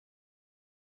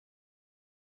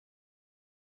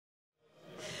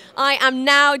I am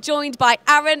now joined by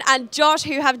Aaron and Josh,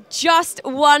 who have just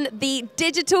won the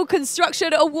Digital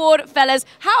Construction Award. Fellas,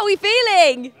 how are we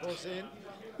feeling?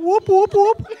 Whoop, whoop,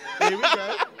 whoop. Here we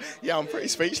go. Yeah, I'm pretty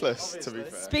speechless, to be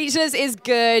fair. Speechless is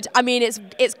good. I mean,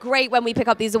 it's great when we pick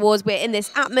up these awards. We're in this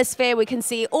atmosphere. We can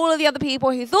see all of the other people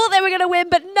who thought they were going to win,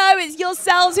 but no, it's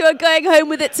yourselves who are going home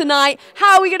with it tonight.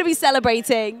 How are we going to be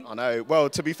celebrating? I know. Well,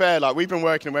 to be fair, like we've been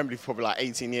working in Wembley for probably like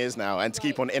 18 years now, and to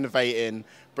keep on innovating,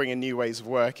 bringing new ways of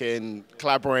working,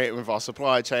 collaborating with our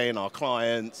supply chain, our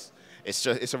clients, it's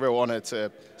a real honour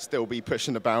to still be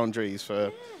pushing the boundaries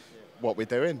for what we're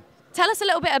doing. Tell us a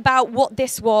little bit about what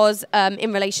this was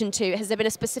in relation to. Has there been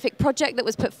a specific project that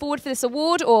was put forward for this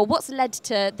award, or what's led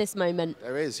to this moment?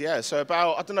 There is, yeah. So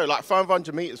about, I don't know, like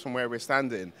 500 metres from where we're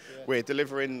standing, we're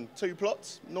delivering 2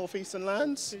 plots, northeastern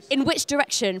lands. In which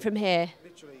direction from here?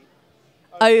 Literally.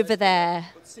 Over there.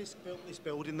 But Cisco built this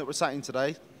building that we're sat in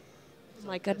today. Oh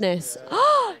my goodness.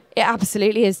 It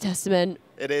absolutely is testament.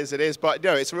 It is. But, you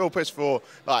know, it's a real push for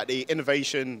like the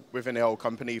innovation within the whole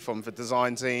company, from the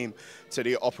design team to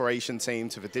the operation team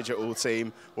to the digital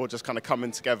team, all just kind of coming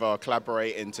together,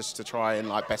 collaborating just to try and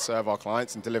like best serve our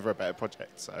clients and deliver a better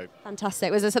project. So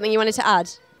Fantastic. Was there something you wanted to add?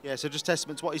 Yeah, so just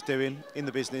testament to what he's doing in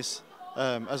the business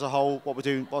as a whole, what we're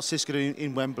doing, what Cisco doing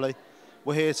in Wembley.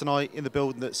 We're here tonight in the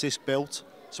building that Cisco built,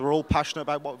 so we're all passionate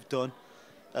about what we've done.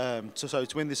 So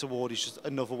to win this award is just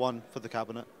another one for the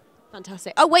cabinet.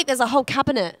 Fantastic. Oh, wait, there's a whole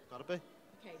cabinet. Gotta be.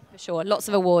 Okay, for sure. Lots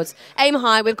of awards. Aim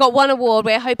high. We've got 1 award.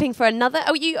 We're hoping for another.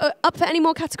 Are you up for any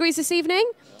more categories this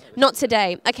evening? Not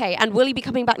today. Okay, and will you be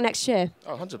coming back next year?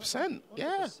 Oh, 100%.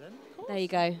 Yeah. There you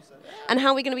go. And how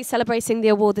are we going to be celebrating the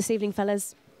award this evening,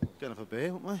 fellas? Gonna have a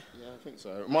beer, won't we? Yeah, I think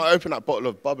so. We might open that bottle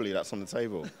of bubbly that's on the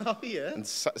table. Oh, yeah. And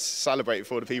celebrate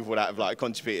for the people that have like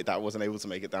contributed that wasn't able to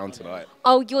make it down tonight.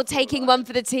 Oh, you're taking one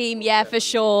for the team. Yeah, for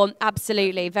sure.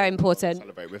 Absolutely. Very important.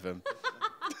 Celebrate with them.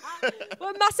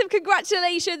 Well, massive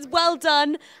congratulations. Well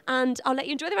done. And I'll let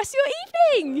you enjoy the rest of your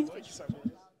evening. Thank you so much.